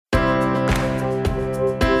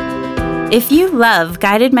If you love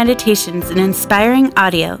guided meditations and inspiring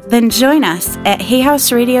audio, then join us at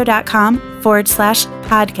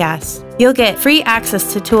hayhouseradio.com/podcast. You'll get free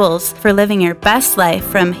access to tools for living your best life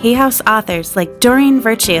from Hay House authors like Doreen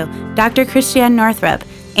Virtue, Dr. Christiane Northrup,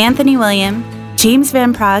 Anthony William, James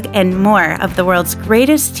Van Praagh, and more of the world's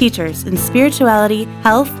greatest teachers in spirituality,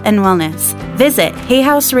 health, and wellness. Visit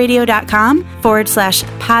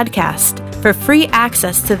hayhouseradio.com/podcast for free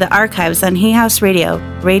access to the archives on Hay House Radio,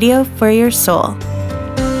 radio for your soul.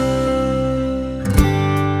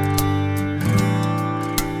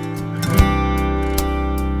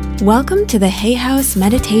 Welcome to the Hay House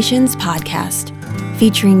Meditations podcast,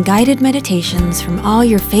 featuring guided meditations from all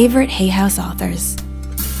your favorite Hay House authors.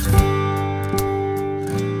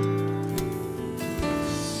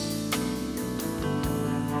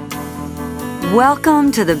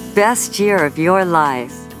 Welcome to the best year of your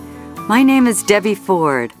life. My name is Debbie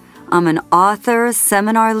Ford. I'm an author,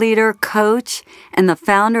 seminar leader, coach, and the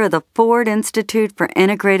founder of the Ford Institute for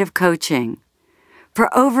Integrative Coaching. For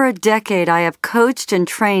over a decade, I have coached and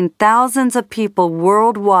trained thousands of people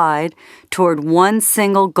worldwide toward one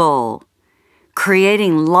single goal: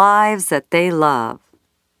 creating lives that they love.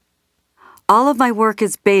 All of my work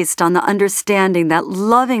is based on the understanding that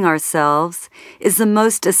loving ourselves is the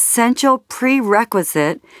most essential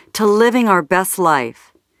prerequisite to living our best life.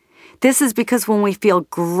 This is because when we feel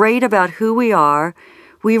great about who we are,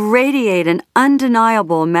 we radiate an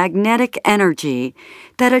undeniable magnetic energy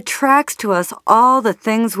that attracts to us all the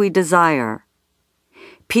things we desire.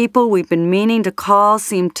 People we've been meaning to call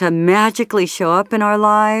seem to magically show up in our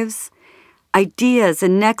lives. Ideas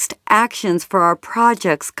and next actions for our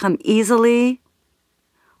projects come easily.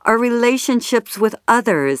 Our relationships with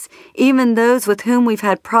others, even those with whom we've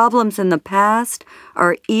had problems in the past,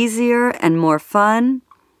 are easier and more fun.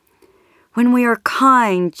 When we are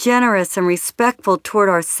kind, generous, and respectful toward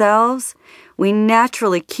ourselves, we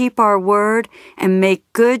naturally keep our word and make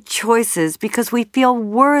good choices because we feel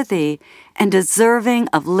worthy and deserving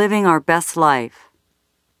of living our best life.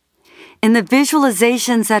 In the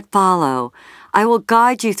visualizations that follow, I will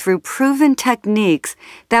guide you through proven techniques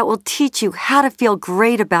that will teach you how to feel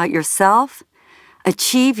great about yourself,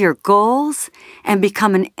 achieve your goals, and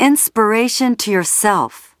become an inspiration to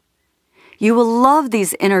yourself. You will love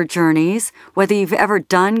these inner journeys, whether you've ever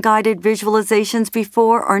done guided visualizations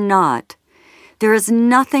before or not. There is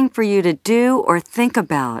nothing for you to do or think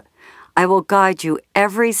about. I will guide you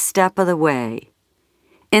every step of the way.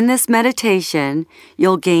 In this meditation,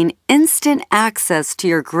 you'll gain instant access to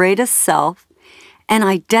your greatest self and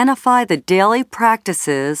identify the daily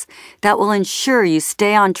practices that will ensure you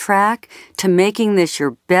stay on track to making this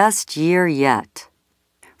your best year yet.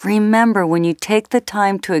 Remember, when you take the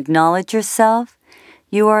time to acknowledge yourself,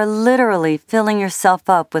 you are literally filling yourself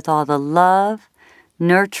up with all the love,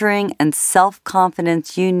 nurturing, and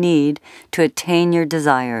self-confidence you need to attain your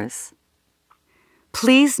desires.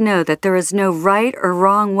 Please know that there is no right or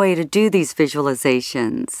wrong way to do these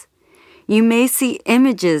visualizations. You may see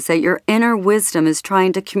images that your inner wisdom is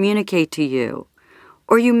trying to communicate to you,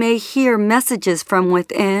 or you may hear messages from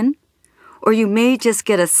within, or you may just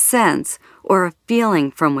get a sense or a feeling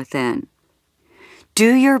from within.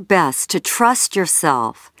 Do your best to trust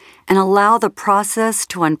yourself and allow the process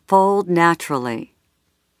to unfold naturally.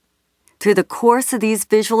 Through the course of these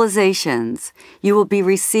visualizations, you will be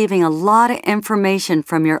receiving a lot of information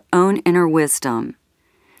from your own inner wisdom.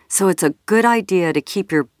 So it's a good idea to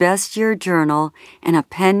keep your best year journal and a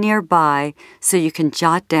pen nearby so you can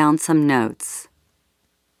jot down some notes.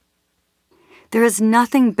 There is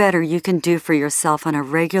nothing better you can do for yourself on a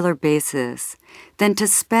regular basis than to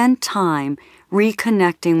spend time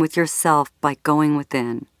reconnecting with yourself by going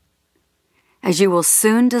within. As you will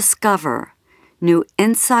soon discover, new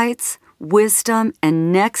insights, wisdom,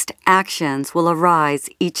 and next actions will arise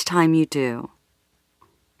each time you do.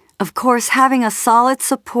 Of course, having a solid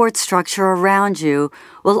support structure around you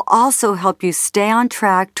will also help you stay on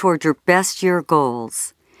track toward your best year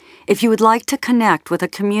goals. If you would like to connect with a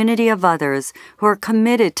community of others who are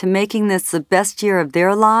committed to making this the best year of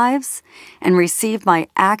their lives and receive my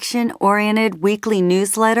action-oriented weekly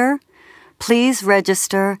newsletter, please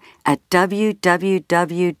register at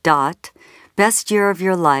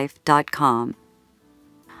www.bestyearofyourlife.com.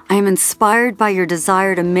 I am inspired by your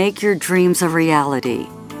desire to make your dreams a reality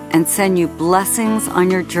and send you blessings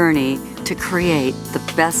on your journey to create the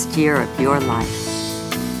best year of your life.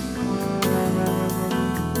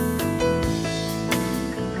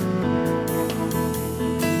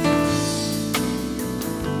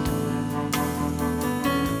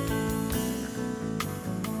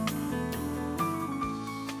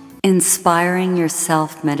 Inspiring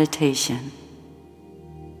Yourself Meditation.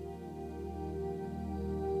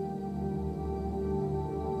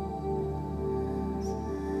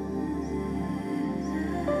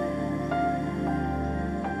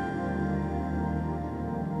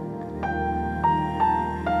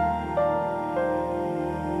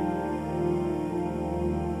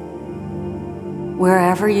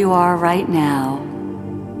 Wherever you are right now,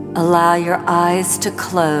 allow your eyes to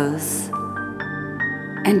close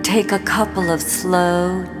and take a couple of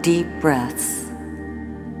slow, deep breaths.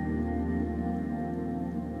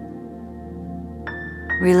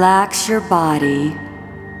 Relax your body,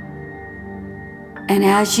 and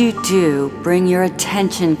as you do, bring your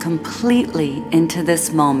attention completely into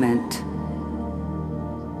this moment.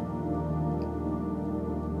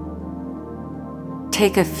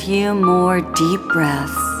 Take a few more deep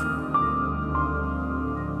breaths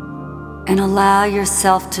and allow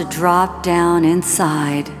yourself to drop down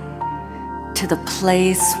inside to the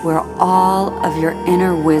place where all of your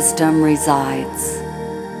inner wisdom resides.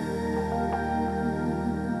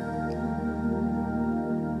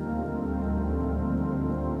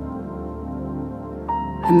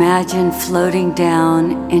 Imagine floating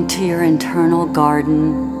down into your internal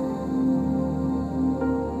garden,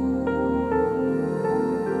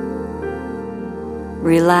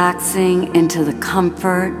 relaxing into the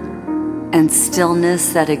comfort and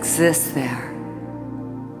stillness that exists there.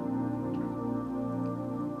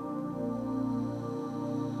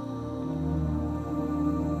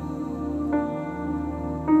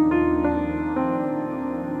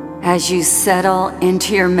 As you settle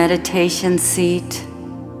into your meditation seat,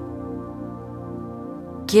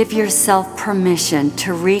 give yourself permission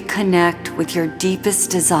to reconnect with your deepest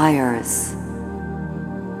desires.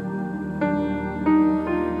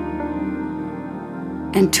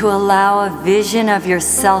 And to allow a vision of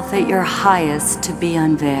yourself at your highest to be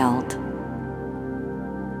unveiled.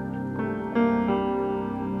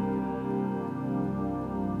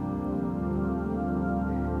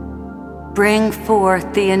 Bring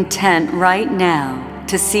forth the intent right now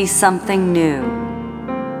to see something new,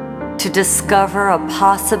 to discover a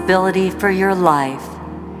possibility for your life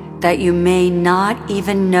that you may not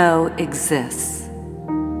even know exists.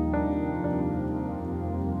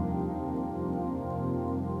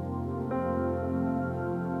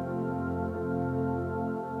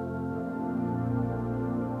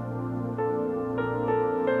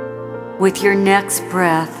 With your next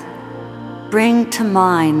breath, bring to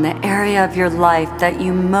mind the area of your life that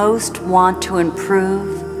you most want to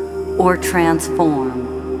improve or transform.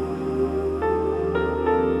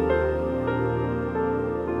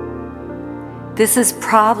 This is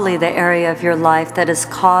probably the area of your life that has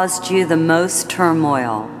caused you the most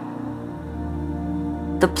turmoil,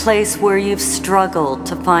 the place where you've struggled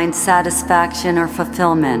to find satisfaction or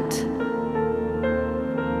fulfillment.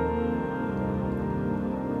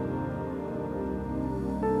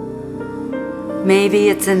 Maybe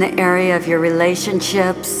it's in the area of your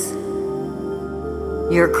relationships,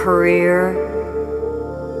 your career,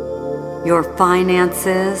 your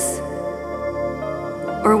finances,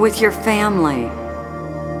 or with your family.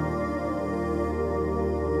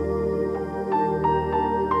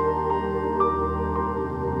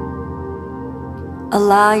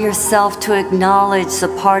 Allow yourself to acknowledge the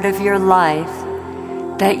part of your life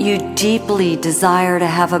that you deeply desire to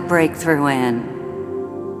have a breakthrough in.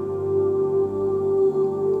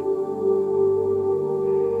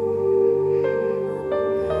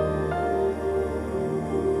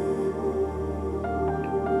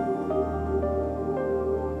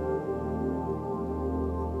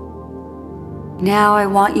 Now I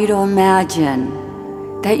want you to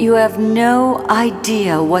imagine that you have no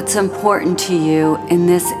idea what's important to you in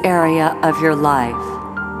this area of your life.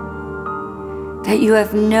 That you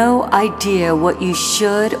have no idea what you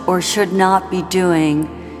should or should not be doing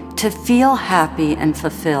to feel happy and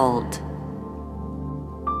fulfilled.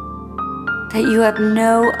 That you have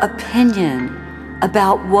no opinion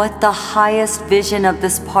about what the highest vision of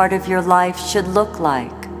this part of your life should look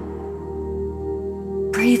like.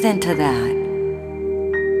 Breathe into that.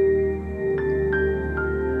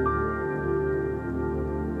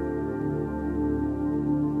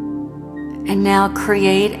 And now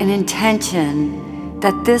create an intention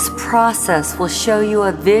that this process will show you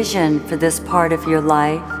a vision for this part of your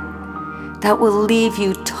life that will leave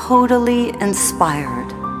you totally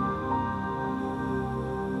inspired.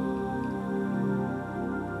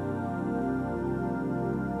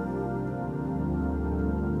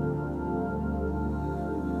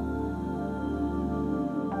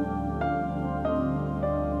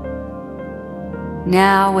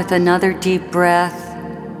 Now, with another deep breath,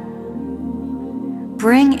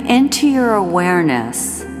 bring into your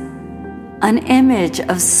awareness an image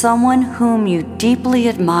of someone whom you deeply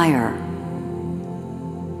admire.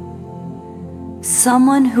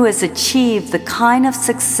 Someone who has achieved the kind of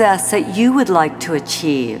success that you would like to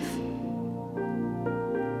achieve.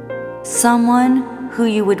 Someone who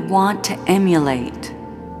you would want to emulate.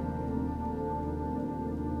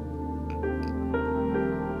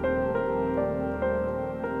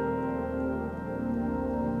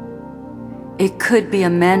 It could be a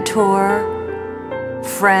mentor,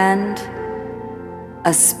 friend,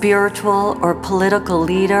 a spiritual or political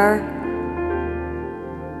leader,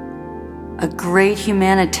 a great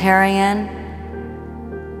humanitarian,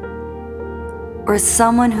 or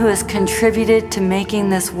someone who has contributed to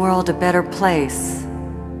making this world a better place.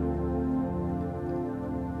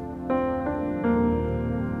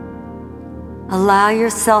 Allow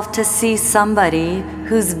yourself to see somebody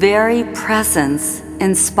whose very presence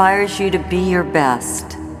inspires you to be your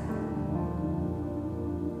best.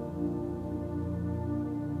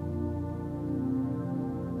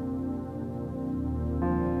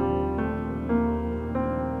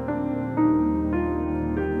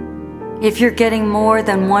 If you're getting more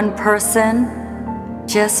than one person,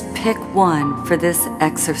 just pick one for this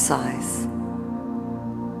exercise.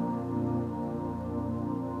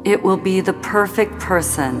 It will be the perfect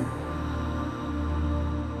person.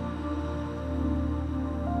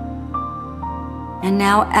 And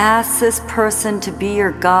now ask this person to be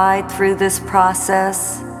your guide through this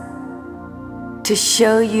process, to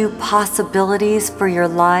show you possibilities for your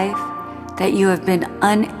life that you have been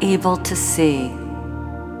unable to see.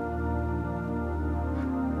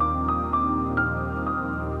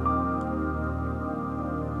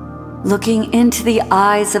 Looking into the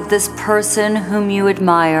eyes of this person whom you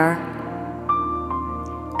admire,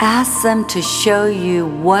 ask them to show you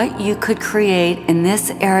what you could create in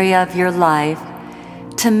this area of your life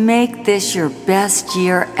to make this your best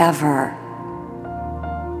year ever.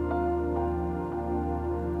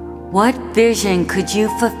 What vision could you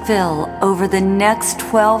fulfill over the next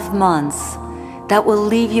 12 months that will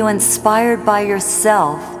leave you inspired by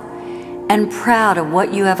yourself and proud of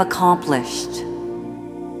what you have accomplished?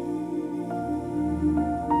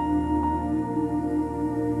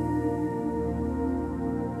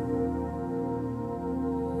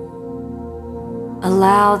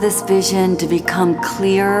 Allow this vision to become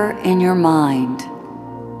clearer in your mind.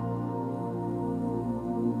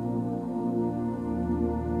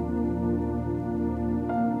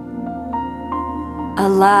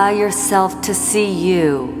 Allow yourself to see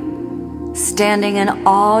you standing in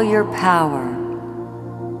all your power,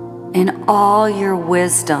 in all your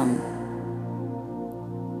wisdom,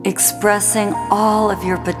 expressing all of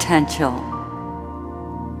your potential.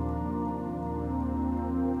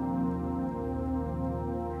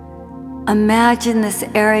 Imagine this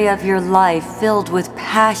area of your life filled with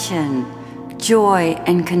passion, joy,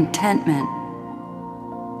 and contentment.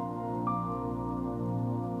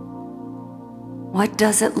 What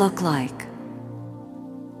does it look like?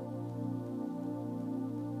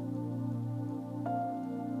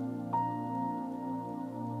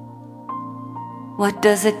 What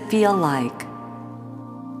does it feel like?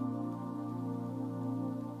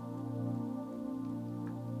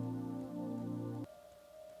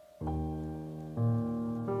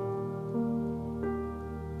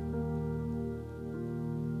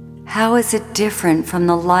 How is it different from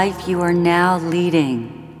the life you are now leading?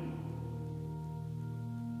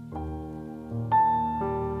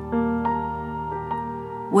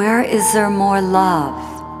 Where is there more love,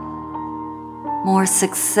 more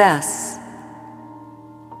success,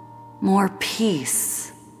 more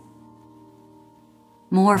peace,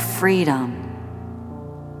 more freedom?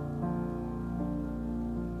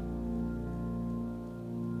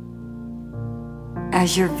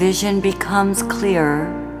 As your vision becomes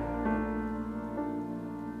clearer,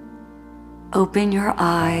 open your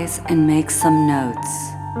eyes and make some notes.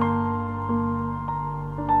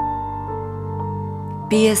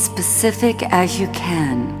 Be as specific as you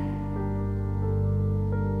can.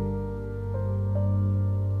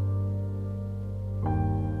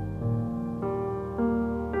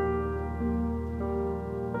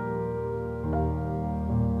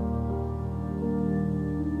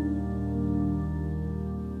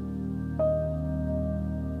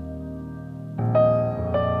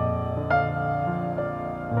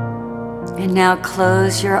 And now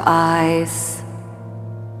close your eyes,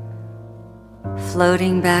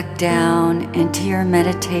 floating back down into your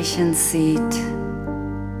meditation seat.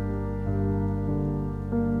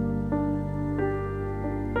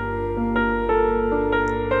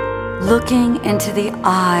 Looking into the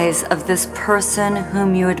eyes of this person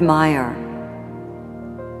whom you admire.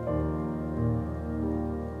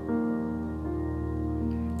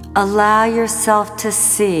 Allow yourself to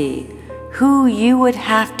see who you would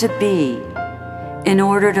have to be in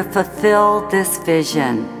order to fulfill this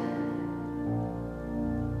vision.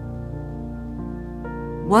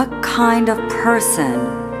 What kind of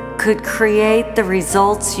person could create the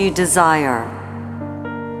results you desire?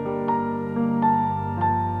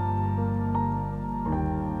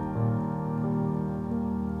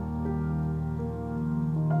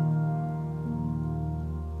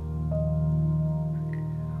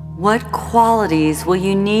 What qualities will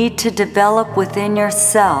you need to develop within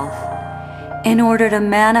yourself in order to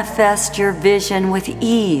manifest your vision with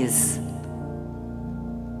ease?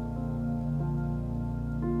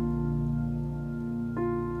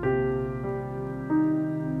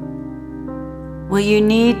 Will you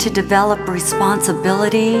need to develop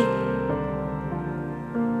responsibility,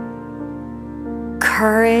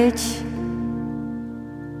 courage,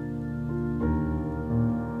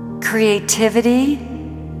 creativity?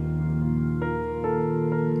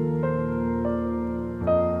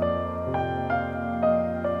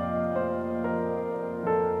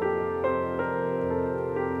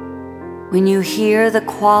 When you hear the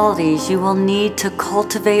qualities you will need to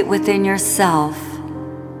cultivate within yourself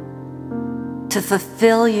to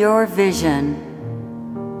fulfill your vision,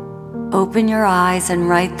 open your eyes and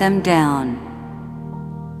write them down.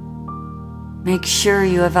 Make sure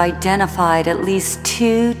you have identified at least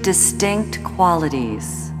 2 distinct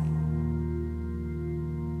qualities.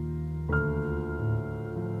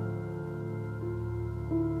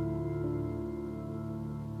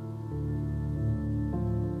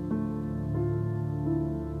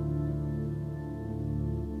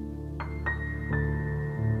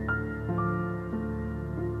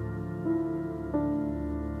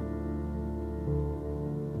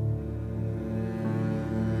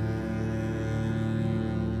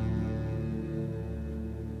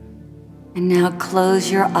 And now close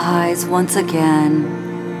your eyes once again,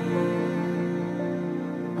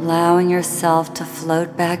 allowing yourself to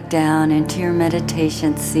float back down into your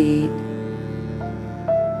meditation seat.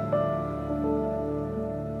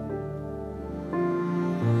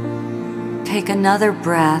 Take another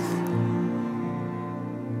breath.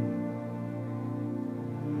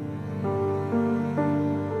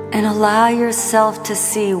 And allow yourself to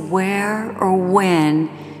see where or when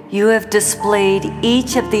you have displayed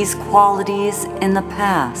each of these qualities in the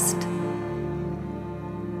past.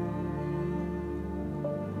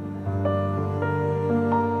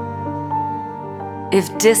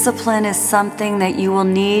 If discipline is something that you will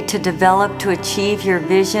need to develop to achieve your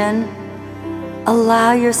vision,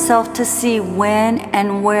 allow yourself to see when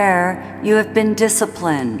and where you have been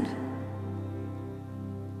disciplined.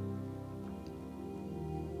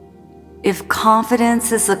 If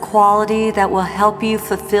confidence is the quality that will help you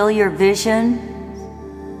fulfill your vision,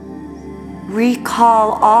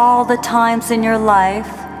 recall all the times in your life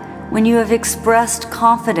when you have expressed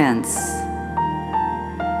confidence.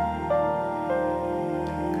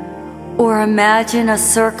 Or imagine a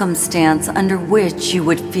circumstance under which you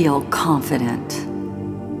would feel confident.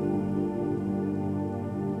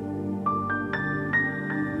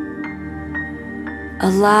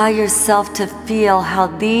 Allow yourself to feel how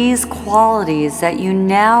these qualities that you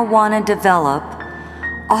now want to develop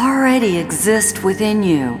already exist within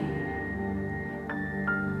you.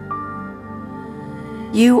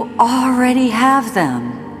 You already have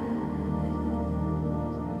them.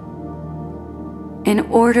 In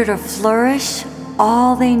order to flourish,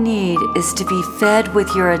 all they need is to be fed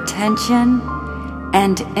with your attention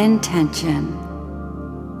and intention.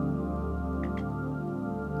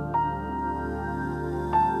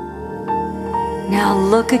 Now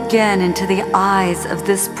look again into the eyes of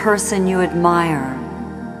this person you admire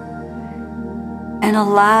and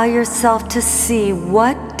allow yourself to see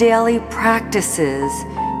what daily practices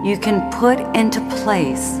you can put into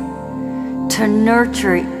place to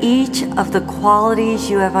nurture each of the qualities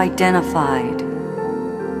you have identified.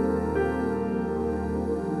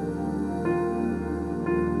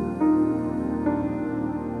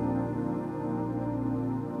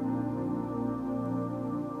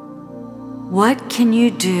 What can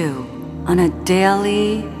you do on a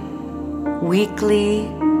daily, weekly,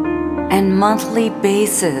 and monthly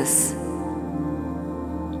basis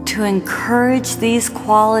to encourage these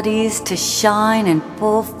qualities to shine in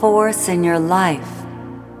full force in your life?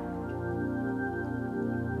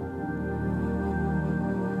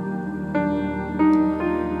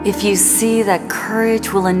 If you see that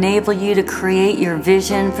courage will enable you to create your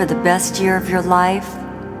vision for the best year of your life,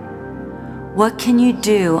 what can you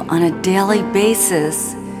do on a daily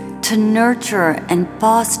basis to nurture and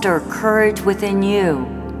foster courage within you?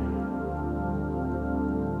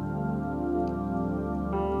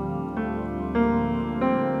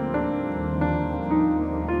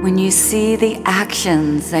 When you see the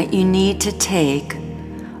actions that you need to take,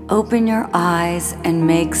 open your eyes and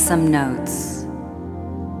make some notes.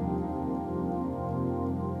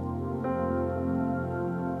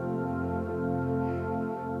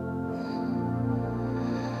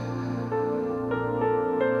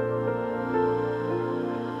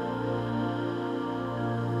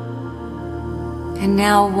 And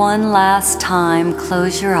now one last time,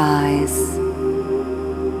 close your eyes.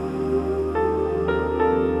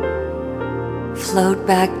 Float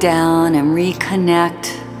back down and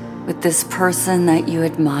reconnect with this person that you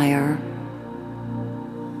admire.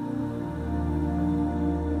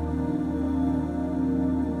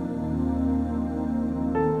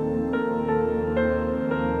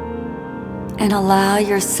 And allow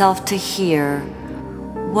yourself to hear,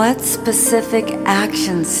 what specific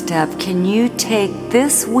action step can you take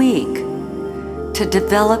this week to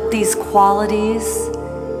develop these qualities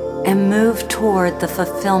and move toward the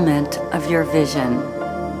fulfillment of your vision?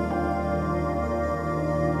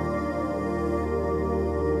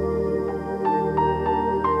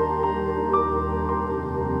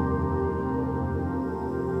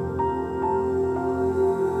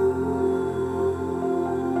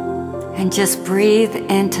 And just breathe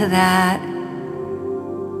into that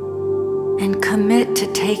and commit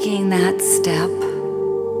to taking that step.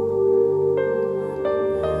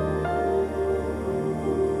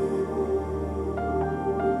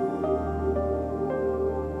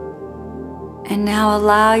 And now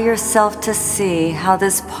allow yourself to see how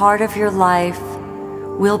this part of your life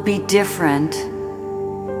will be different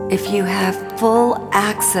if you have full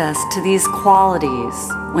access to these qualities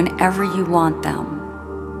whenever you want them.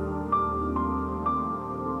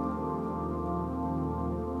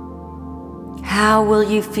 How will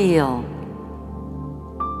you feel?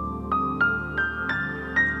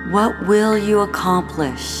 What will you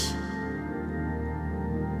accomplish?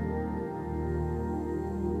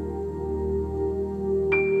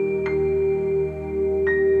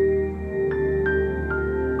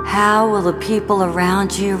 How will the people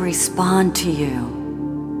around you respond to you?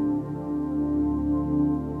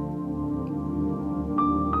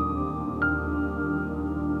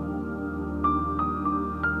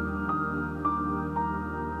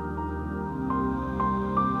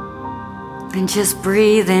 And just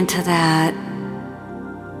breathe into that.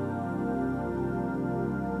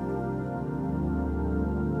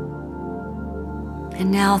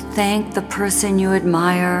 And now thank the person you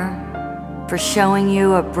admire for showing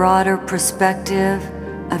you a broader perspective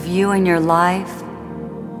of you and your life.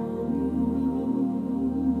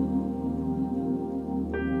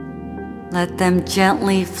 Let them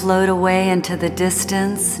gently float away into the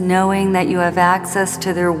distance, knowing that you have access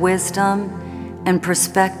to their wisdom and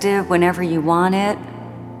perspective whenever you want it.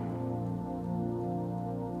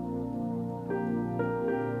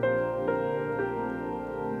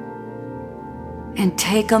 And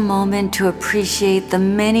take a moment to appreciate the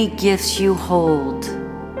many gifts you hold.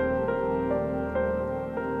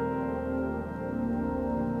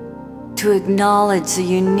 To acknowledge the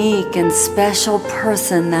unique and special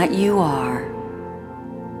person that you are.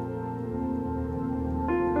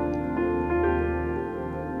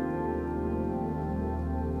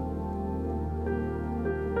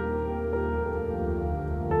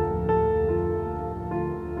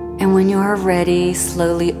 And when you are ready,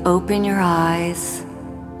 slowly open your eyes,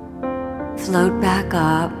 float back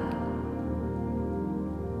up,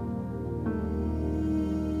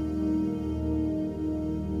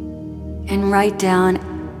 and write down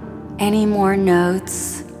any more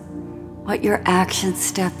notes, what your action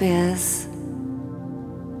step is,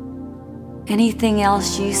 anything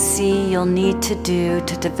else you see you'll need to do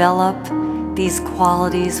to develop these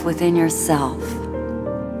qualities within yourself.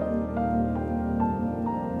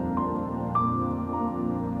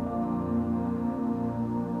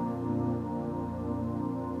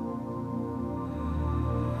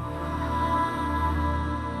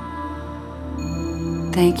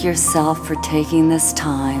 Thank yourself for taking this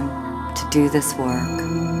time to do this work,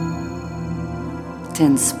 to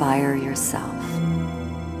inspire yourself.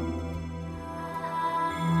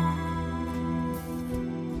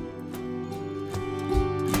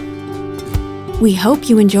 We hope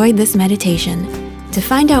you enjoyed this meditation. To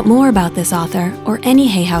find out more about this author or any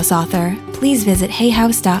Hay House author, please visit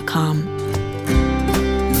hayhouse.com.